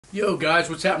Yo guys,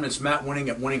 what's happening? It's Matt Wenning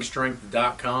at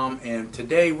WenningStrength.com, and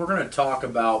today we're going to talk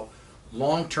about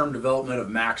long-term development of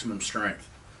maximum strength.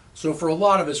 So for a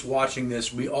lot of us watching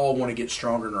this, we all want to get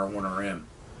stronger in our 1RM.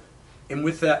 And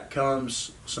with that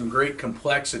comes some great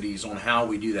complexities on how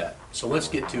we do that. So let's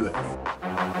get to it.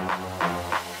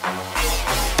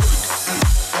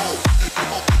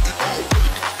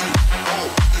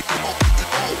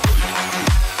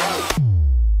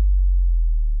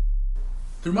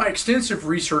 Through my extensive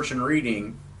research and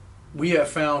reading, we have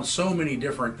found so many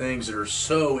different things that are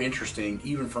so interesting,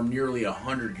 even from nearly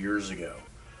 100 years ago.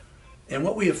 And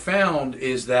what we have found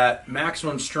is that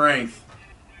maximum strength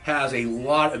has a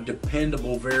lot of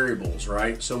dependable variables,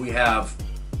 right? So we have,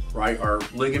 right, our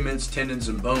ligaments, tendons,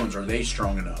 and bones. Are they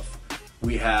strong enough?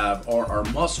 We have, are our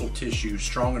muscle tissue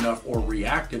strong enough or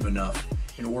reactive enough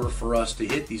in order for us to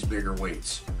hit these bigger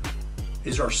weights?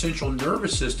 Is our central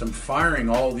nervous system firing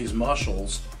all these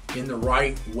muscles in the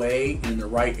right way, in the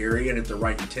right area, and at the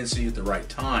right intensity at the right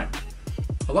time?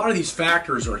 A lot of these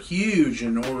factors are huge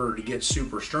in order to get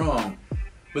super strong,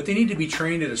 but they need to be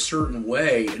trained in a certain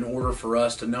way in order for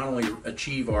us to not only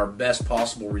achieve our best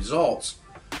possible results,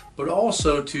 but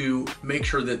also to make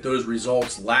sure that those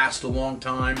results last a long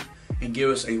time and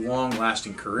give us a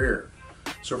long-lasting career.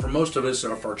 So for most of us,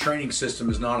 if our training system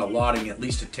is not allotting at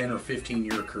least a 10 or 15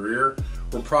 year career,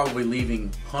 we're probably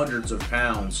leaving hundreds of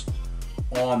pounds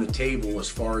on the table as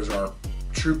far as our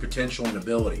true potential and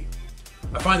ability.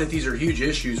 I find that these are huge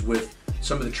issues with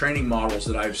some of the training models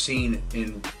that I've seen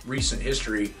in recent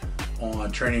history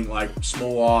on training like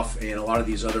Smoloff and a lot of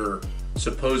these other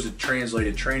supposed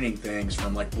translated training things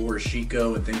from like Boris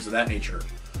Shiko and things of that nature.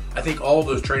 I think all of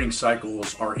those training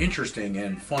cycles are interesting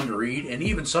and fun to read and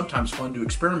even sometimes fun to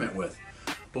experiment with.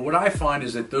 But what I find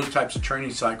is that those types of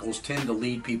training cycles tend to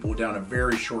lead people down a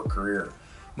very short career.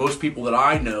 Most people that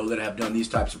I know that have done these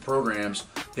types of programs,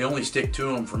 they only stick to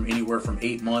them from anywhere from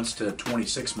 8 months to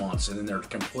 26 months, and then they're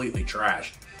completely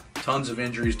trashed. Tons of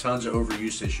injuries, tons of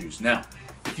overuse issues. Now,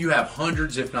 if you have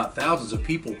hundreds, if not thousands of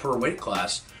people per weight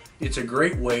class, it's a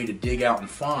great way to dig out and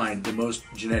find the most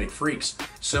genetic freaks,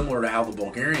 similar to how the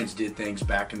Bulgarians did things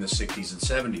back in the 60s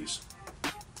and 70s.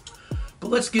 But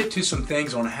let's get to some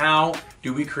things on how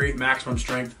do we create maximum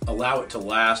strength, allow it to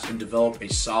last, and develop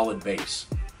a solid base.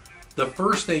 The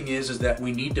first thing is that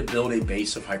we need to build a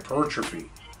base of hypertrophy.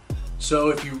 So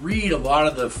if you read a lot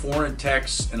of the foreign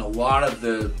texts and a lot of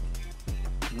the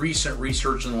recent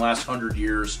research in the last 100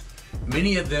 years,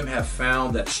 many of them have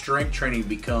found that strength training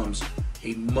becomes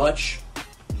a much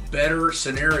better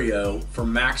scenario for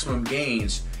maximum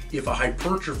gains if a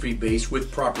hypertrophy base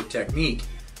with proper technique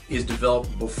is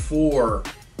developed before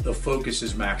the focus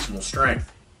is maximal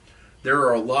strength. There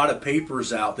are a lot of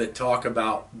papers out that talk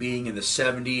about being in the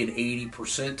 70 and 80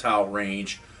 percentile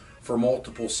range for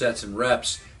multiple sets and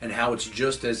reps, and how it's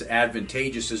just as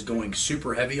advantageous as going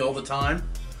super heavy all the time,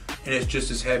 and it's just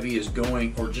as heavy as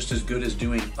going, or just as good as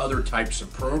doing other types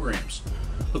of programs.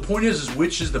 The point is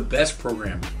which is the best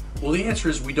program? Well, the answer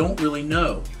is we don't really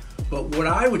know. But what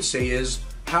I would say is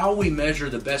how we measure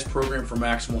the best program for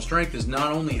maximal strength is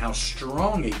not only how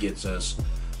strong it gets us,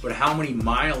 but how many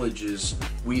mileages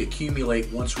we accumulate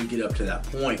once we get up to that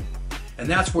point. And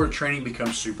that's where training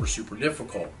becomes super, super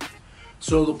difficult.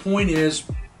 So the point is,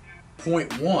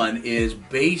 point one is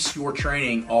base your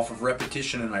training off of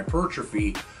repetition and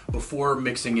hypertrophy before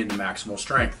mixing into maximal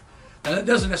strength. Now that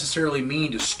doesn't necessarily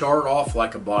mean to start off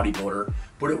like a bodybuilder,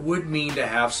 but it would mean to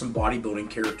have some bodybuilding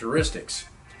characteristics.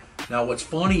 Now what's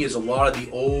funny is a lot of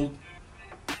the old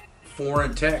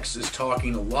foreign text is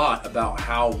talking a lot about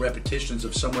how repetitions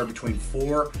of somewhere between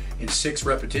 4 and 6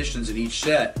 repetitions in each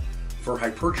set for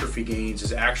hypertrophy gains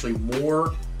is actually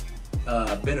more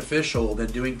beneficial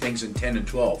than doing things in 10 and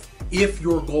 12 if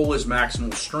your goal is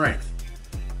maximal strength.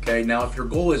 Okay, now if your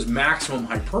goal is maximum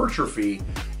hypertrophy,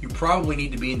 you probably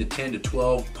need to be in the 10 to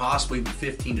 12, possibly the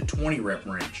 15 to 20 rep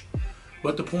range.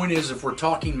 But the point is, if we're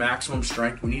talking maximum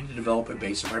strength, we need to develop a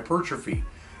base of hypertrophy.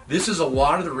 This is a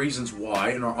lot of the reasons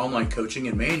why in our online coaching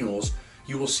and manuals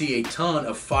you will see a ton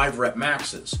of 5 rep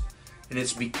maxes. And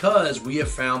it's because we have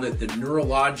found that the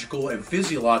neurological and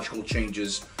physiological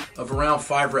changes of around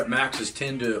 5 rep maxes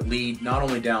tend to lead not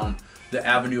only down the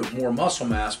avenue of more muscle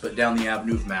mass, but down the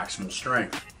avenue of maximal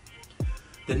strength.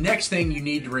 The next thing you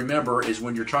need to remember is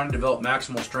when you're trying to develop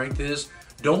maximal strength is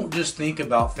don't just think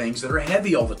about things that are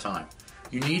heavy all the time.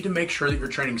 You need to make sure that you're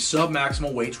training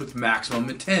sub-maximal weights with maximum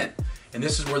intent. And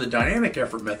this is where the dynamic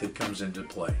effort method comes into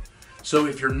play. So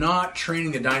if you're not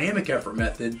training the dynamic effort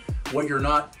method, what you're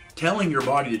not telling your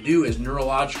body to do is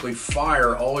neurologically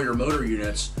fire all your motor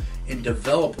units and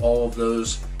develop all of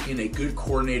those in a good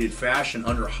coordinated fashion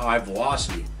under high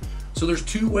velocity. So there's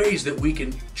two ways that we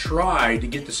can try to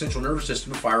get the central nervous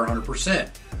system to fire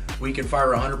 100%. We can fire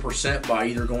 100% by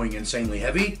either going insanely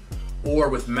heavy or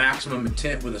with maximum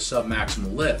intent with a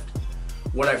sub-maximal lift.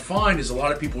 What I find is a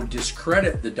lot of people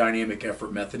discredit the dynamic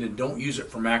effort method and don't use it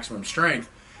for maximum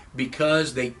strength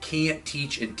because they can't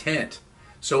teach intent.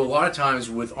 So a lot of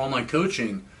times with online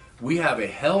coaching, we have a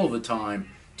hell of a time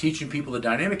teaching people the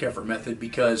dynamic effort method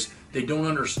because they don't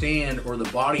understand, or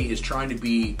the body is trying to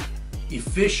be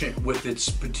efficient with its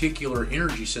particular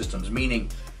energy systems. Meaning,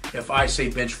 if I say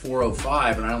bench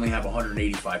 405 and I only have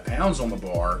 185 pounds on the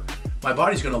bar, my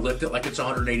body's going to lift it like it's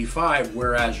 185,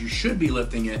 whereas you should be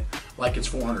lifting it like it's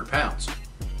 400 pounds.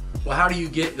 Well, how do you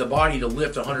get the body to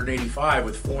lift 185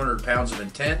 with 400 pounds of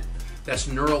intent? That's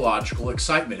neurological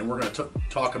excitement, and we're going to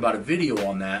talk about a video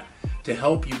on that to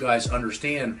help you guys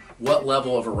understand what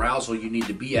level of arousal you need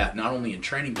to be at, not only in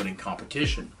training but in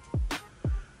competition.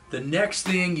 The next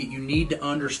thing that you need to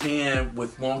understand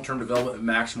with long-term development of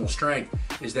maximal strength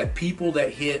is that people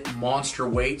that hit monster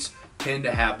weights tend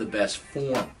to have the best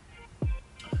form.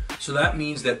 So that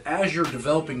means that as you're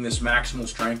developing this maximal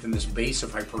strength and this base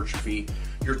of hypertrophy,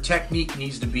 your technique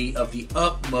needs to be of the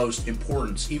utmost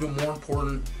importance, even more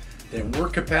important than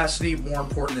work capacity, more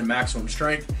important than maximum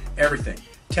strength, everything.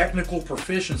 Technical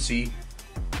proficiency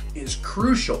is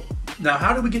crucial. Now,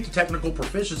 how do we get to technical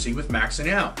proficiency with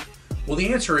maxing out? Well,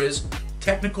 the answer is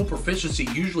technical proficiency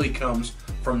usually comes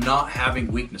from not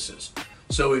having weaknesses.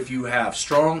 So if you have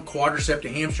strong quadricep to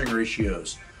hamstring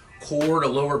ratios, core to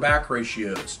lower back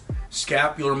ratios,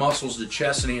 scapular muscles to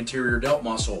chest and anterior delt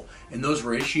muscle, and those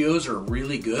ratios are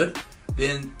really good,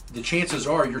 then the chances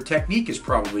are your technique is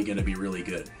probably going to be really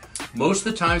good. Most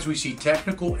of the times we see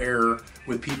technical error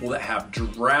with people that have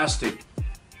drastic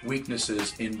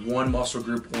weaknesses in one muscle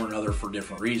group or another for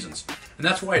different reasons. And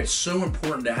that's why it's so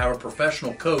important to have a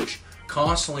professional coach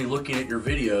constantly looking at your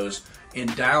videos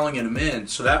and dialing them in,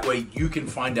 so that way you can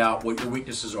find out what your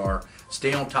weaknesses are,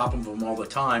 stay on top of them all the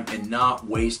time, and not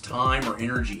waste time or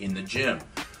energy in the gym.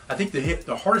 I think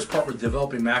the hardest part with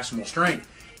developing maximal strength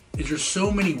is there's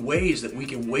so many ways that we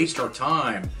can waste our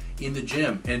time in the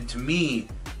gym. And to me,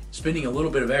 spending a little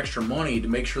bit of extra money to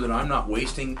make sure that I'm not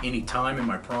wasting any time in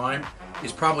my prime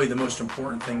is probably the most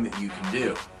important thing that you can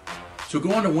do. So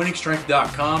go on to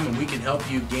wenningstrength.com and we can help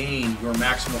you gain your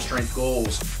maximal strength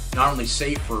goals, not only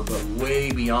safer, but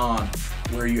way beyond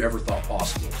where you ever thought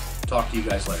possible. Talk to you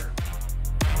guys later.